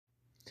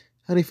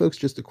Howdy folks,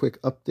 just a quick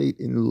update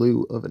in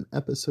lieu of an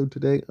episode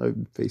today.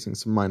 I'm facing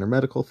some minor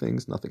medical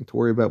things, nothing to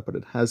worry about, but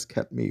it has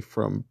kept me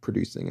from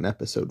producing an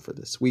episode for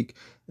this week,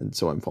 and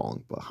so I'm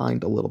falling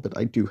behind a little bit.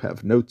 I do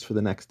have notes for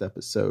the next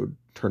episode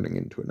turning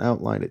into an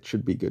outline. It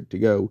should be good to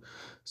go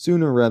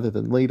sooner rather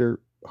than later.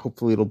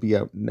 Hopefully it'll be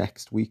out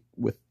next week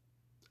with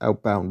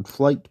outbound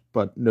flight,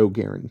 but no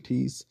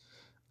guarantees.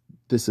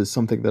 This is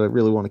something that I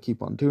really want to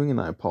keep on doing, and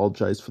I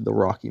apologize for the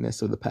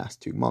rockiness of the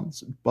past 2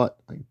 months, but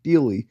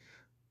ideally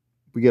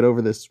we get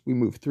over this, we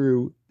move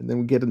through, and then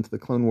we get into the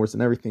Clone Wars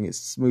and everything is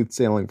smooth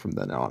sailing from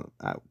then on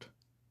out.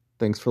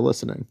 Thanks for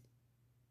listening.